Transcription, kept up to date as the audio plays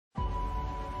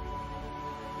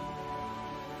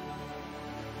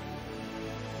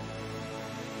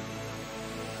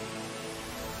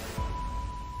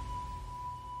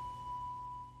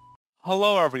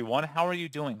Hello everyone, how are you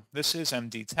doing? This is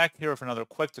MD Tech here with another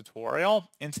quick tutorial.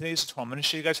 In today's tutorial, I'm going to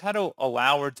show you guys how to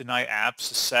allow or deny apps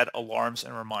to set alarms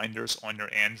and reminders on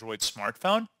your Android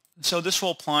smartphone. So this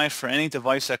will apply for any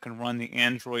device that can run the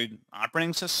Android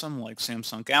operating system like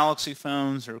Samsung Galaxy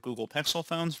phones or Google Pixel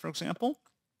phones, for example.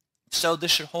 So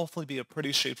this should hopefully be a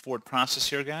pretty straightforward process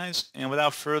here, guys. And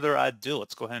without further ado,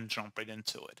 let's go ahead and jump right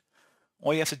into it.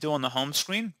 All you have to do on the home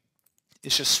screen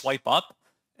is just swipe up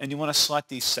and you want to select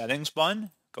the settings button.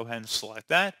 Go ahead and select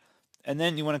that. And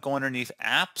then you want to go underneath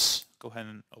apps. Go ahead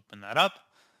and open that up.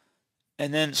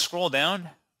 And then scroll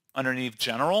down underneath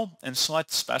general and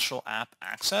select special app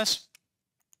access.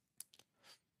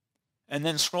 And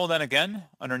then scroll down again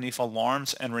underneath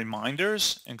alarms and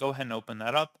reminders and go ahead and open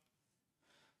that up.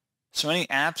 So any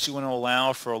apps you want to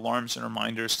allow for alarms and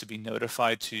reminders to be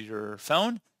notified to your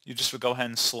phone, you just would go ahead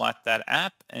and select that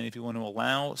app. And if you want to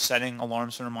allow setting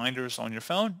alarms and reminders on your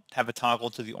phone, have it toggle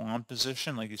to the on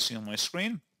position like you see on my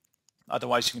screen.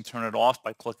 Otherwise, you can turn it off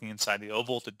by clicking inside the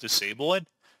oval to disable it.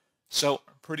 So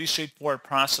pretty straightforward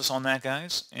process on that,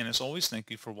 guys. And as always, thank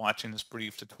you for watching this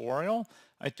brief tutorial.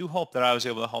 I do hope that I was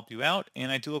able to help you out,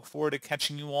 and I do look forward to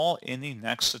catching you all in the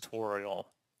next tutorial.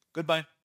 Goodbye.